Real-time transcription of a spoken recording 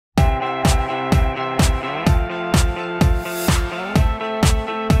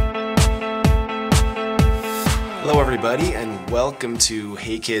everybody, and welcome to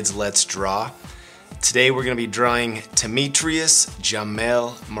Hey Kids, Let's Draw. Today we're going to be drawing Demetrius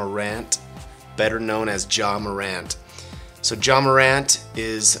Jamel Morant, better known as Ja Morant. So Ja Morant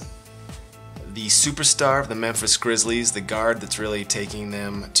is the superstar of the Memphis Grizzlies, the guard that's really taking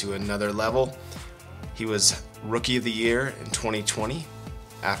them to another level. He was Rookie of the Year in 2020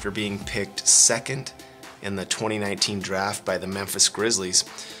 after being picked second in the 2019 draft by the Memphis Grizzlies.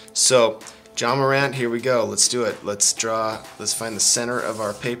 So Ja Morant, here we go. Let's do it. Let's find the center of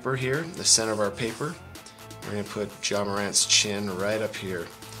our paper here. The center of our paper. We're going to put Ja Morant's chin right up here.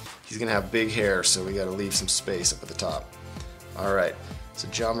 He's going to have big hair, so we got to leave some space up at the top. Alright, so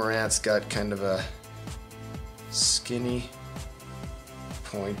Ja Morant's got kind of a skinny,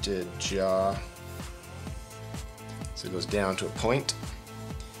 pointed jaw. So it goes down to a point.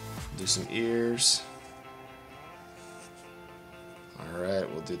 Do some ears. Alright,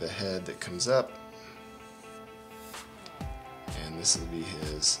 we'll do the head that comes up. And this will be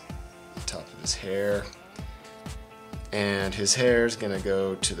the top of his hair. And his hair is going to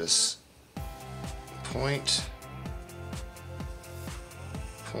go to this point.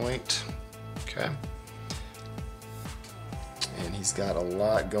 Okay. And he's got a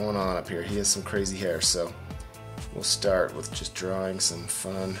lot going on up here. He has some crazy hair, so we'll start with just drawing some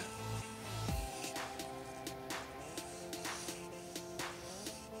fun.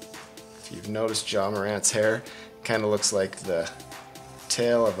 If you've noticed, Ja Morant's hair kind of looks like the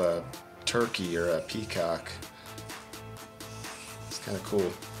tail of a turkey or a peacock. It's kind of cool.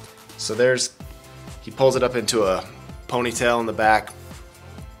 So he pulls it up into a ponytail in the back.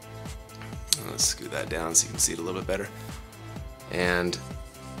 Let's scoot that down so you can see it a little bit better. And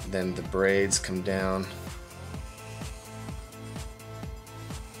then the braids come down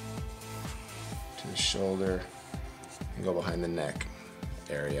to the shoulder and go behind the neck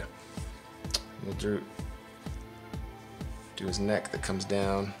area. We'll do his neck that comes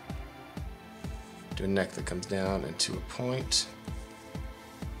down, do a neck that comes down into a point.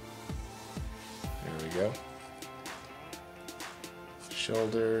 There we go.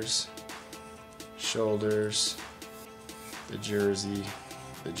 Shoulders, the jersey,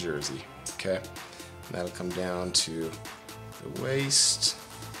 okay? And that'll come down to the waist.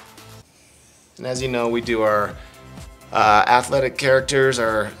 And as you know, we do our athletic characters,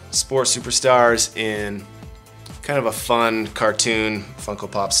 our sports superstars in kind of a fun cartoon Funko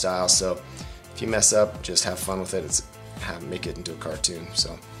Pop style. So if you mess up, just have fun with it. Make it into a cartoon.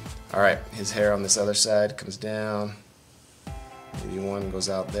 So, all right, his hair on this other side comes down. Maybe one goes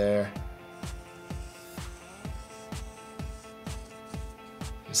out there.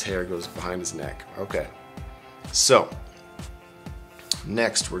 His hair goes behind his neck. Okay. So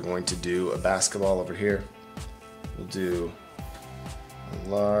next we're going to do a basketball over here. We'll do a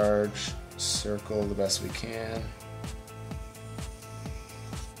large circle the best we can.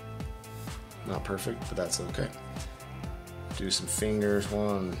 Not perfect, but that's okay. Do some fingers,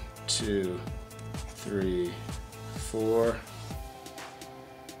 1, 2, 3, 4. And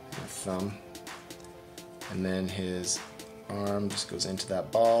a thumb. And then his arm just goes into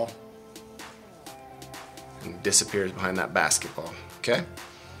that ball and disappears behind that basketball. Okay?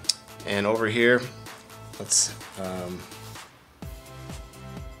 And over here, let's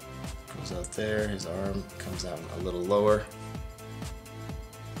goes out there, his arm comes out a little lower.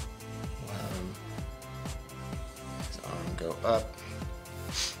 We'll have his arm go up.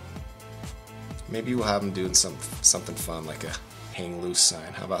 Maybe we'll have him doing something fun like a hang loose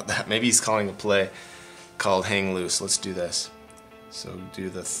sign. How about that? Maybe he's calling a play called hang loose. Let's do this. So do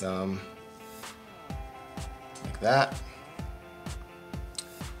the thumb like that.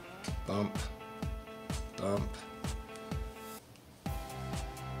 Bump, bump,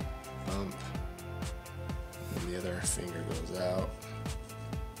 bump, and the other finger goes out.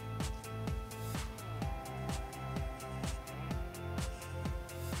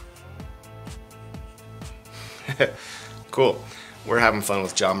 Cool. We're having fun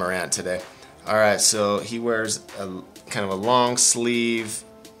with Ja Morant today. Alright, so he wears a kind of a long sleeve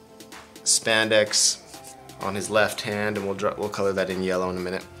spandex on his left hand, and we'll color that in yellow in a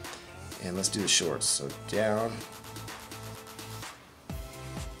minute. And let's do the shorts. So down,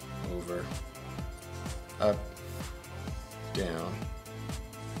 over, up, down,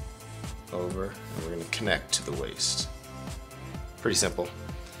 over, and we're going to connect to the waist. Pretty simple.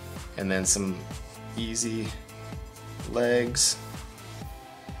 And then some easy legs.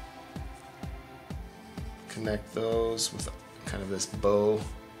 Connect those with kind of this bow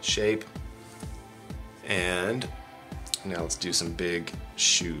shape. And now let's do some big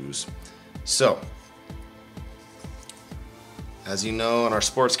shoes. So, as you know, in our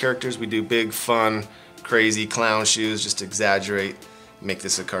sports characters, we do big, fun, crazy clown shoes just to exaggerate, make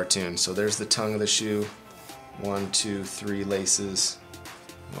this a cartoon. So there's the tongue of the shoe. 1, 2, 3 laces.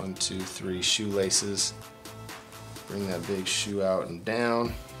 1, 2, 3 shoelaces. Bring that big shoe out and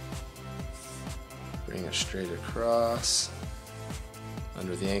down. Bring it straight across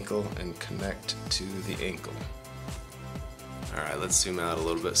under the ankle and connect to the ankle. Alright, let's zoom out a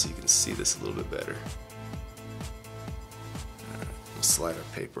little bit so you can see this a little bit better. Alright, we'll slide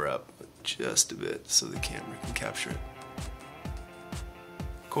our paper up just a bit so the camera can capture it.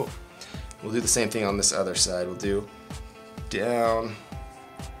 Cool. We'll do the same thing on this other side. We'll do down,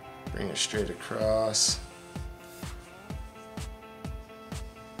 bring it straight across,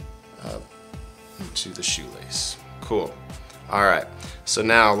 up into the shoelace. Cool. Alright, so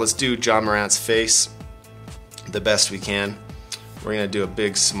now let's do Ja Morant's face the best we can. We're gonna do a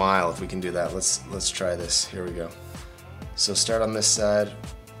big smile if we can do that. Let's try this. Here we go. So start on this side.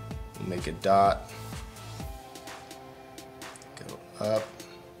 We'll make a dot. Go up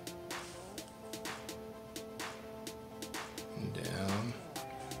and down.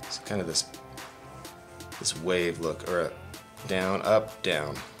 It's kind of this wave look, or a down, up,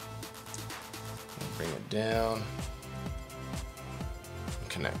 down. We'll bring it down. And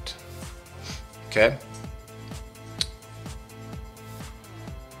connect. Okay.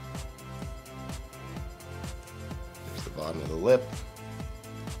 Bottom of the lip,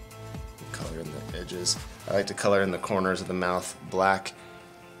 color in the edges. I like to color in the corners of the mouth black,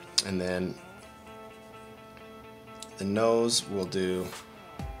 and then the nose we'll do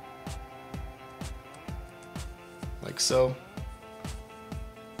like so,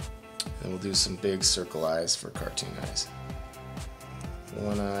 and we'll do some big circle eyes for cartoon eyes.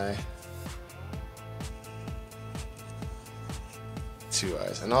 One eye, two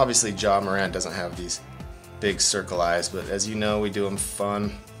eyes, and obviously Ja Morant doesn't have these big circle eyes, but as you know, we do them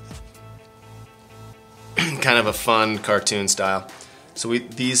fun, kind of a fun cartoon style. So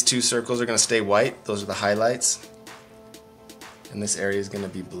these two circles are going to stay white. Those are the highlights, and this area is going to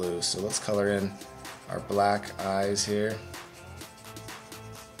be blue. So let's color in our black eyes here.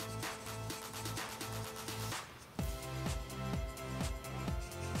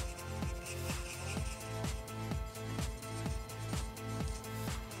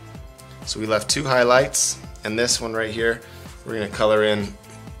 So we left two highlights, and this one right here, we're going to color in.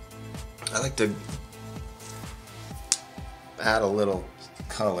 I like to add a little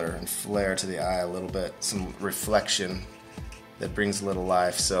color and flair to the eye a little bit, some reflection that brings a little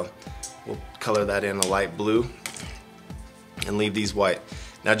life. So we'll color that in a light blue and leave these white.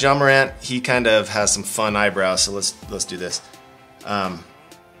 Now Ja Morant, he kind of has some fun eyebrows, so let's do this. Don't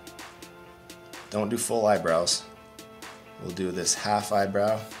do full eyebrows. We'll do this half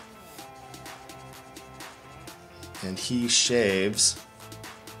eyebrow. And he shaves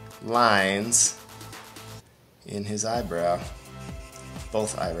lines in his eyebrow,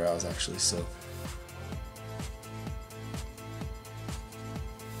 both eyebrows actually, so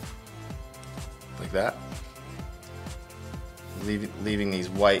like that, leaving these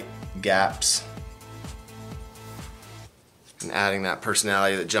white gaps and adding that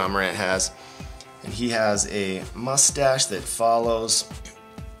personality that Ja Morant has. And he has a mustache that follows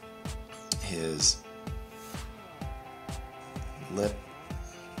his lip.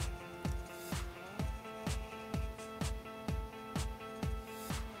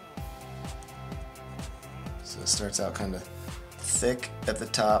 So it starts out kind of thick at the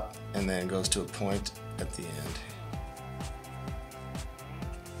top and then goes to a point at the end.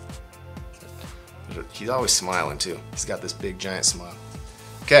 He's always smiling too. He's got this big giant smile.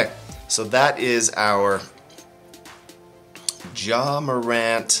 Okay, so that is our Ja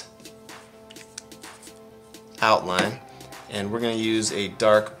Morant outline. And we're going to use a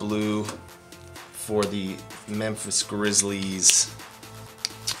dark blue for the Memphis Grizzlies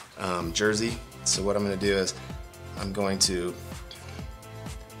jersey. So what I'm going to do is I'm going to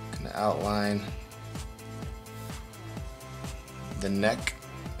kind of outline the neck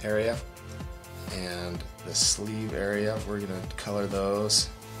area and the sleeve area. We're going to color those.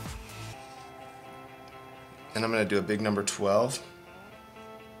 And I'm going to do a big number 12.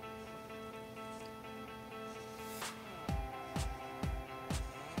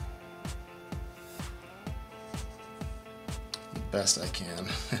 Best I can.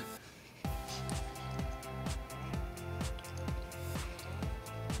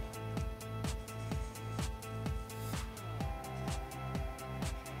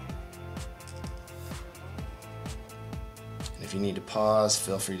 And if you need to pause,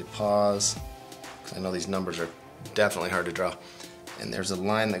 feel free to pause, because I know these numbers are definitely hard to draw. And there's a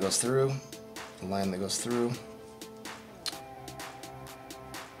line that goes through, a line that goes through.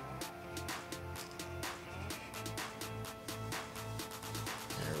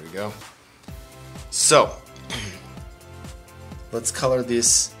 we go. So, let's color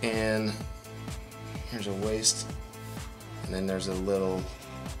this in. Here's a waist, and then there's a little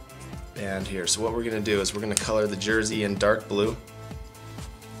band here. So what we're gonna do is we're gonna color the jersey in dark blue,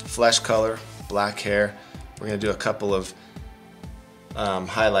 flesh color, black hair. We're gonna do a couple of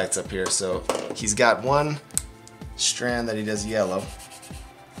highlights up here. So he's got one strand that he does yellow.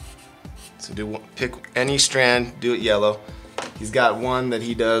 So pick any strand, do it yellow. He's got one that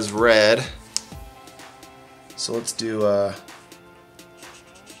he does red. So let's do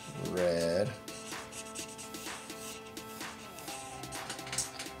red.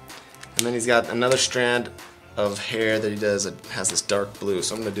 And then he's got another strand of hair that he does that has this dark blue.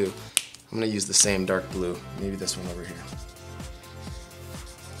 So I'm gonna use the same dark blue. Maybe this one over here.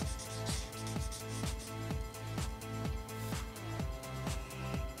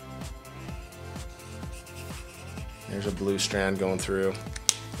 There's a blue strand going through.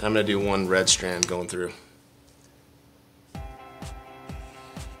 And I'm gonna do one red strand going through.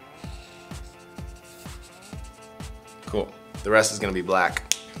 Cool. The rest is gonna be black.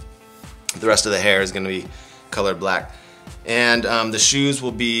 The rest of the hair is going to be colored black. And the shoes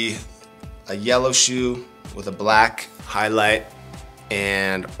will be a yellow shoe with a black highlight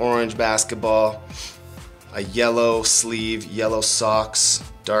and orange basketball, a yellow sleeve, yellow socks,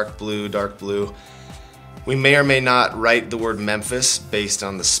 dark blue, dark blue. We may or may not write the word Memphis based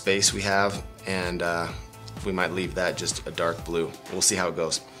on the space we have, and we might leave that just a dark blue. We'll see how it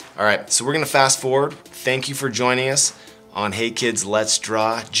goes. All right, so we're going to fast forward. Thank you for joining us on Hey Kids Let's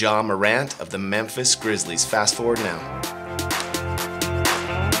Draw Ja Morant of the Memphis Grizzlies. Fast forward now.